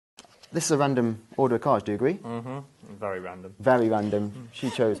This is a random order of cards, do you agree? Mm-hmm. Very random. Very random. She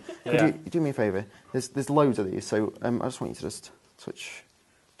chose. Could Yeah. you do me a favour? There's loads of these, so I just want you to just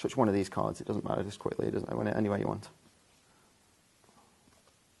touch one of these cards. It doesn't matter, just quickly. It doesn't matter, any way you want.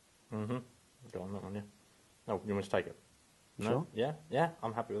 Mm-hmm. Go on that one, yeah. Oh, you want to take it? No? Sure. Yeah, yeah,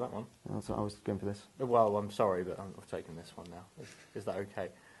 I'm happy with that one. That's what I was going for this. Well, I'm sorry, but I've taken this one now. Is that okay?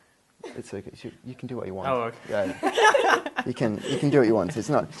 It's okay. You can do what you want. Oh, okay. Yeah. you can do what you want. It's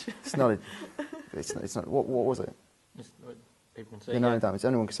not. What was it? People can see. The 9 of diamonds.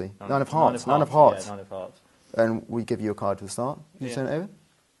 Anyone can see. Nine 9 of hearts. 9 9 of hearts. Yeah, 9 of hearts. And we give you a card to the start. Can you Yeah. turn it over?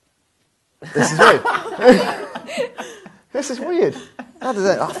 This is weird. This is weird. How does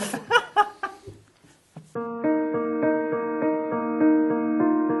that? Oh.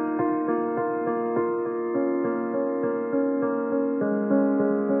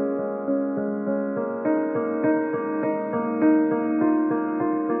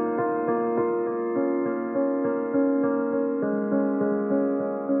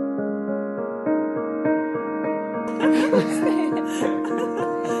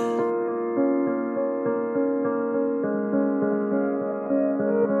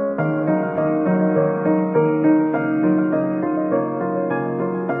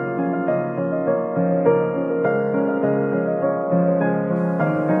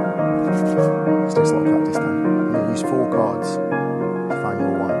 This takes a lot of practice though. I'm going to use 4 cards to find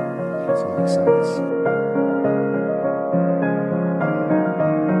your one. So that makes sense.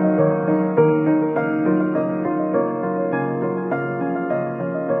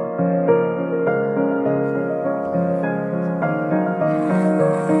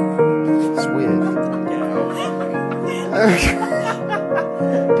 It's weird. Yeah.